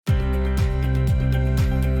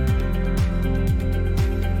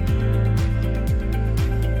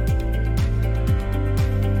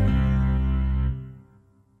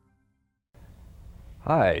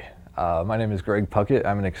Hi, my name is Greg Puckett.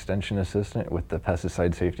 I'm an extension assistant with the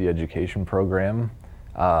Pesticide Safety Education Program.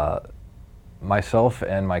 Myself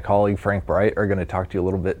and my colleague Frank Bright are going to talk to you a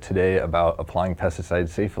little bit today about applying pesticides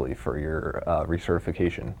safely for your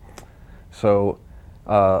recertification. So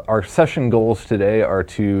our session goals today are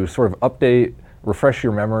to sort of update, refresh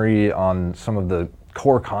your memory on some of the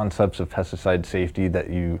core concepts of pesticide safety that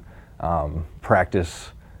you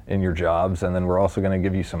practice in your jobs, and then we're also going to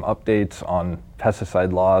give you some updates on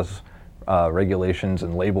pesticide laws, regulations,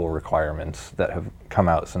 and label requirements that have come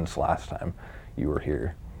out since last time you were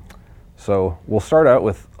here. So we'll start out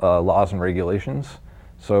with laws and regulations.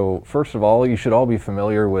 So first of all, you should all be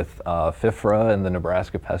familiar with FIFRA and the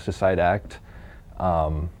Nebraska Pesticide Act.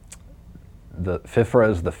 The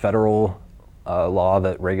FIFRA is the federal law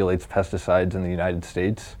that regulates pesticides in the United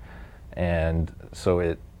States, and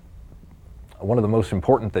so one of the most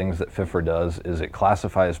important things that FIFRA does is it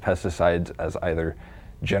classifies pesticides as either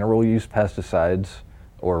general use pesticides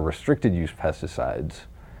or restricted use pesticides.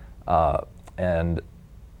 And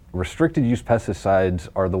restricted use pesticides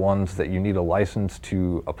are the ones that you need a license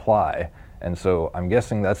to apply. And so I'm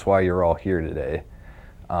guessing that's why you're all here today.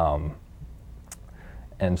 And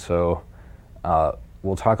so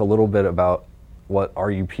we'll talk a little bit about what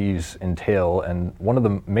RUPs entail. And one of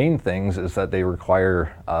the main things is that they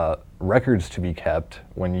require records to be kept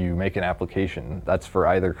when you make an application. That's for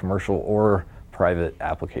either commercial or private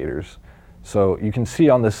applicators. So you can see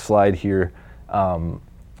on this slide here,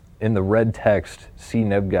 in the red text, See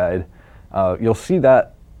NEB Guide, you'll see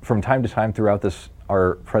that from time to time throughout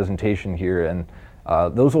our presentation here, and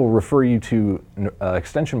those will refer you to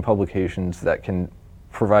extension publications that can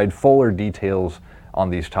provide fuller details on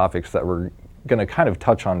these topics that we're going to kind of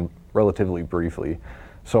touch on relatively briefly.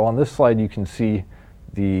 So on this slide you can see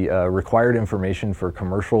the required information for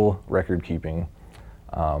commercial record keeping.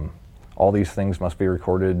 All these things must be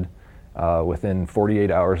recorded within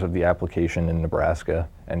 48 hours of the application in Nebraska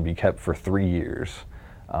and be kept for 3 years.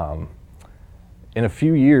 In a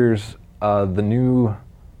few years, some new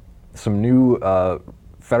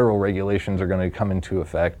federal regulations are going to come into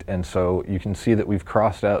effect, and so you can see that we've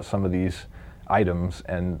crossed out some of these items,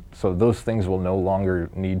 and so those things will no longer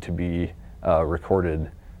need to be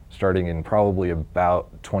recorded starting in probably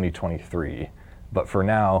about 2023. But for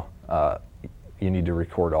now, you need to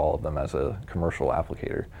record all of them as a commercial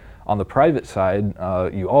applicator. On the private side,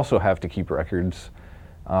 you also have to keep records.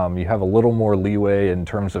 You have a little more leeway in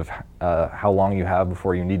terms of how long you have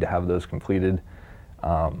before you need to have those completed.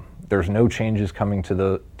 There's no changes coming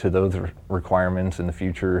to those requirements in the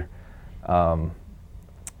future.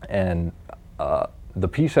 And the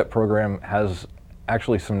PSEP program has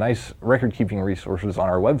actually some nice record-keeping resources on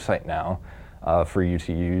our website now for you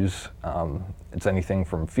to use. It's anything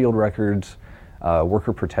from field records,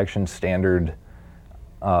 worker protection standard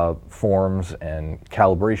forms, and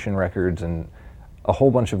calibration records, and a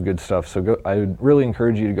whole bunch of good stuff. So I would really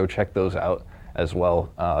encourage you to go check those out as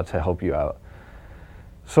well to help you out.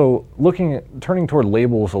 So turning toward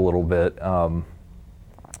labels a little bit,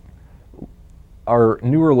 our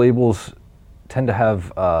newer labels tend to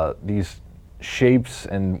have these shapes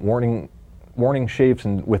and warning shapes,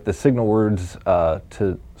 and with the signal words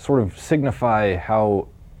to sort of signify how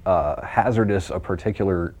hazardous a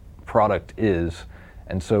particular product is.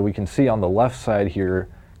 And so we can see on the left side here,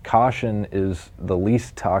 caution is the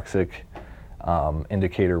least toxic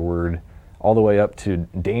indicator word, all the way up to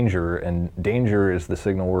danger, and danger is the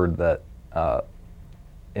signal word that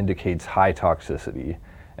indicates high toxicity.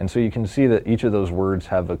 And so you can see that each of those words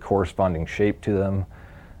have a corresponding shape to them.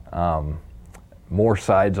 More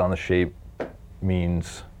sides on the shape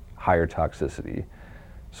means higher toxicity.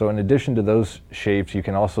 So in addition to those shapes, you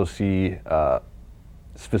can also see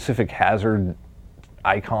specific hazard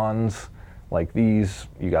icons like these.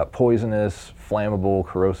 You got poisonous, flammable,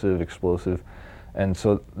 corrosive, explosive. And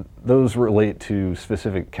so those relate to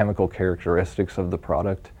specific chemical characteristics of the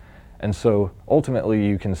product. And so ultimately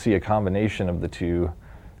you can see a combination of the two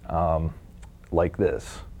like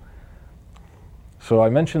this. So I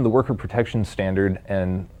mentioned the worker protection standard,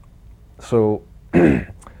 and so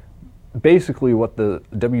basically what the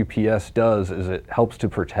WPS does is it helps to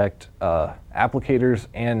protect applicators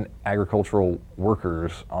and agricultural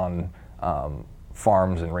workers on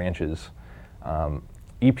farms and ranches.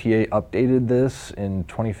 EPA updated this in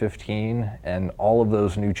 2015, and all of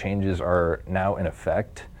those new changes are now in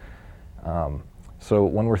effect. So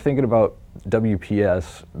when we're thinking about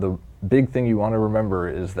WPS, the big thing you want to remember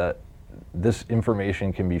is that this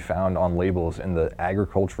information can be found on labels in the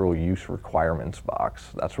agricultural use requirements box.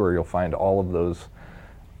 That's where you'll find all of those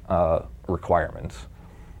requirements.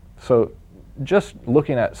 So just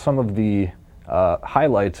looking at some of the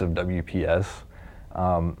highlights of WPS.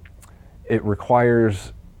 It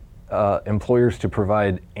requires employers to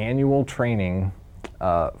provide annual training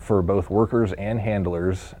for both workers and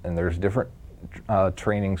handlers, and there's different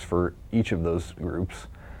trainings for each of those groups.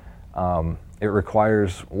 It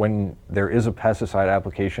requires, when there is a pesticide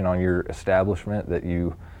application on your establishment, that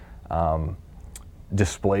you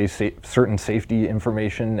display certain safety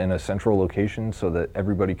information in a central location so that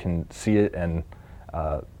everybody can see it and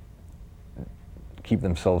keep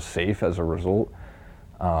themselves safe as a result.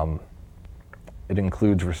 It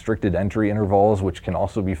includes restricted entry intervals, which can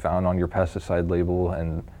also be found on your pesticide label,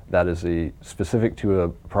 and that is specific to a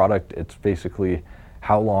product. It's basically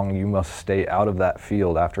how long you must stay out of that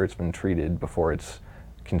field after it's been treated before it's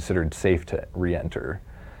considered safe to re-enter.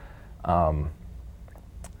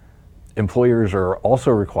 Employers are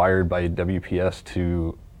also required by WPS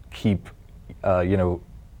to keep,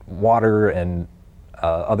 water and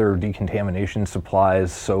other decontamination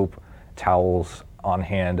supplies, soap, towels on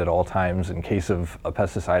hand at all times in case of a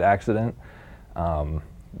pesticide accident.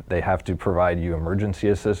 They have to provide you emergency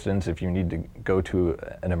assistance if you need to go to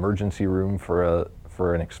an emergency room for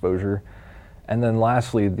an exposure. And then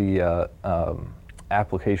lastly, the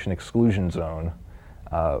application exclusion zone,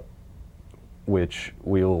 which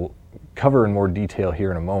we'll cover in more detail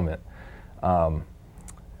here in a moment.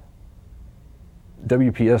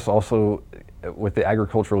 WPS also, with the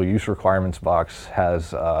agricultural use requirements box,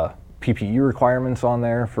 has PPE requirements on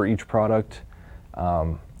there for each product.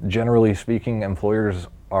 Generally speaking, employers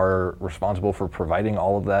are responsible for providing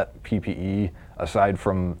all of that PPE, aside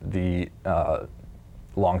from the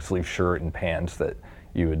long sleeve shirt and pants that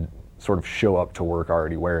you would sort of show up to work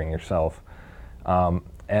already wearing yourself.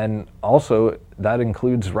 And also that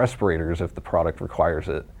includes respirators if the product requires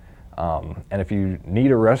it. And if you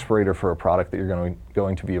need a respirator for a product that you're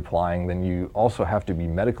going to be applying, then you also have to be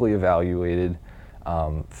medically evaluated,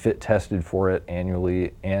 fit tested for it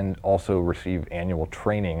annually, and also receive annual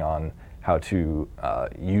training on how to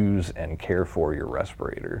use and care for your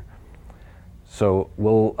respirator. So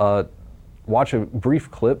we'll watch a brief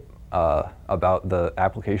clip about the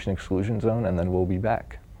application exclusion zone, and then we'll be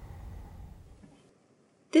back.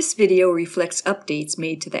 This video reflects updates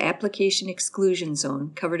made to the application exclusion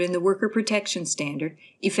zone covered in the Worker Protection Standard,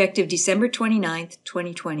 effective December 29,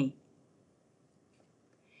 2020.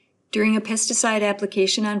 During a pesticide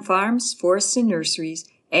application on farms, forests, and nurseries,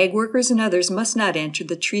 ag workers and others must not enter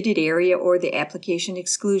the treated area or the application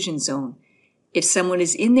exclusion zone. If someone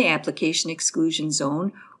is in the application exclusion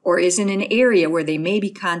zone or is in an area where they may be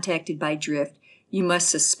contacted by drift, you must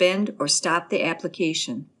suspend or stop the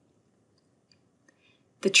application.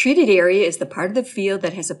 The treated area is the part of the field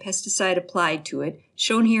that has a pesticide applied to it,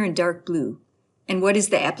 shown here in dark blue. And what is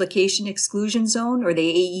the application exclusion zone, or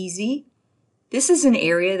the AEZ? This is an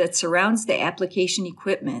area that surrounds the application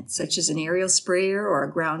equipment, such as an aerial sprayer or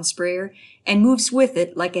a ground sprayer, and moves with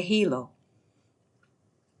it like a halo.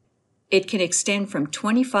 It can extend from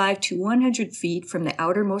 25 to 100 feet from the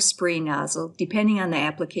outermost spray nozzle, depending on the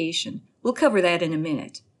application. We'll cover that in a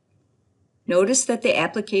minute. Notice that the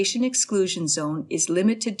application exclusion zone is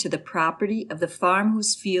limited to the property of the farm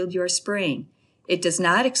whose field you are spraying. It does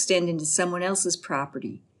not extend into someone else's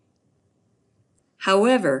property.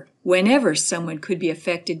 However, whenever someone could be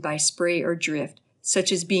affected by spray or drift,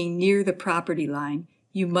 such as being near the property line,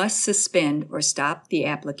 you must suspend or stop the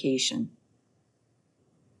application.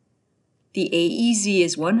 The AEZ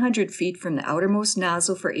is 100 feet from the outermost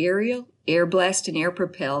nozzle for aerial, air blast, and air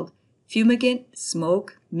propelled, fumigant,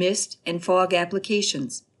 smoke, mist, and fog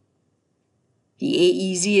applications. The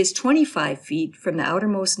AEZ is 25 feet from the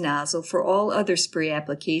outermost nozzle for all other spray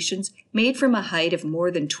applications made from a height of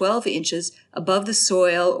more than 12 inches above the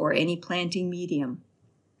soil or any planting medium.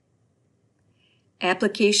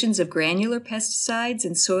 Applications of granular pesticides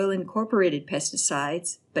and soil-incorporated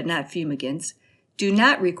pesticides, but not fumigants, do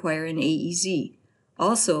not require an AEZ.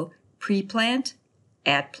 Also, pre-plant,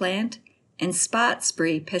 at-plant, and spot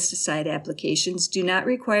spray pesticide applications do not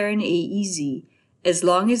require an AEZ as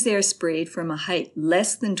long as they are sprayed from a height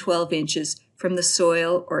less than 12 inches from the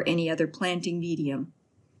soil or any other planting medium.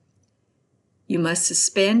 You must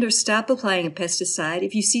suspend or stop applying a pesticide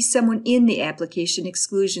if you see someone in the application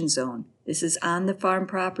exclusion zone. This is on the farm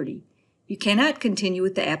property. You cannot continue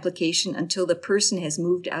with the application until the person has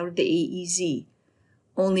moved out of the AEZ.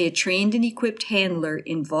 Only a trained and equipped handler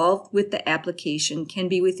involved with the application can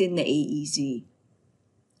be within the AEZ.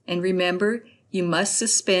 And remember, you must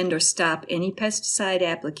suspend or stop any pesticide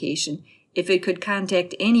application if it could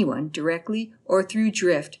contact anyone directly or through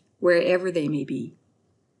drift, wherever they may be.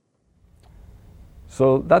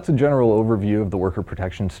 So that's a general overview of the worker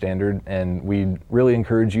protection standard, and we really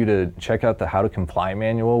encourage you to check out the How to Comply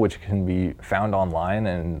manual, which can be found online,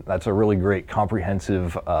 and that's a really great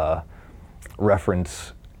comprehensive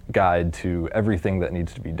reference guide to everything that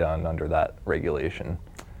needs to be done under that regulation.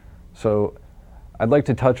 So I'd like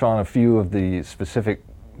to touch on a few of the specific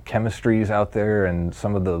chemistries out there and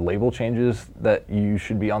some of the label changes that you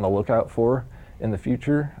should be on the lookout for in the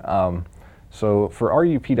future. So for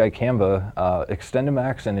RUP dicamba,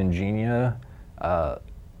 Extendamax and Ingenia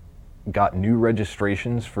got new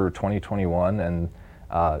registrations for 2021, and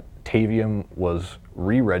Tavium was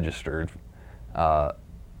re-registered.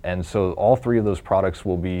 And so all three of those products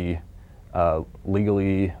will be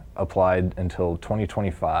legally applied until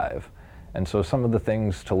 2025. And so some of the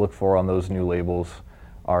things to look for on those new labels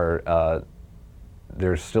are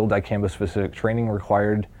there's still dicamba-specific training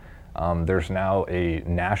required. There's now a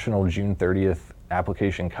national June 30th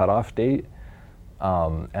application cutoff date.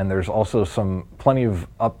 And there's also plenty of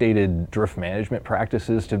updated drift management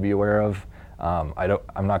practices to be aware of.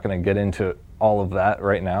 I'm not going to get into all of that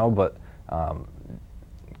right now, but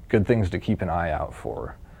good things to keep an eye out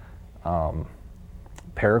for.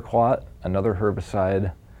 Paraquat, another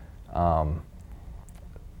herbicide.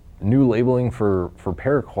 New labeling for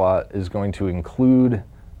paraquat is going to include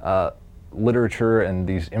literature and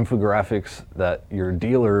these infographics that your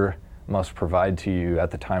dealer must provide to you at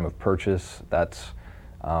the time of purchase. That's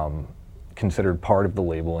considered part of the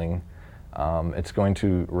labeling. It's going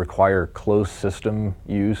to require closed system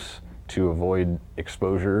use to avoid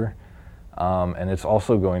exposure. And it's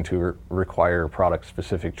also going to require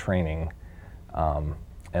product-specific training.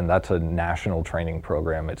 And that's a national training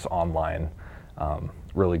program. It's online,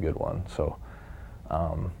 really good one. So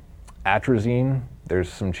atrazine, there's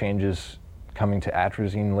some changes coming to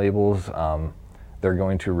atrazine labels. They're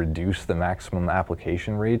going to reduce the maximum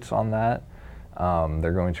application rates on that.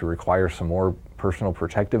 They're going to require some more personal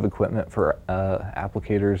protective equipment for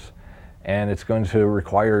applicators, and it's going to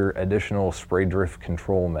require additional spray drift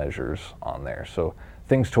control measures on there. So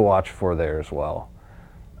things to watch for there as well.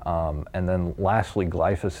 And then lastly,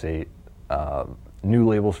 glyphosate. New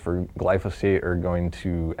labels for glyphosate are going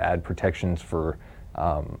to add protections for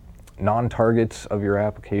non-targets of your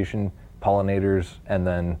application, pollinators, and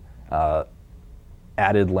then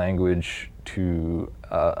added language to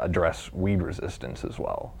address weed resistance as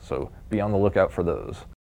well. So be on the lookout for those.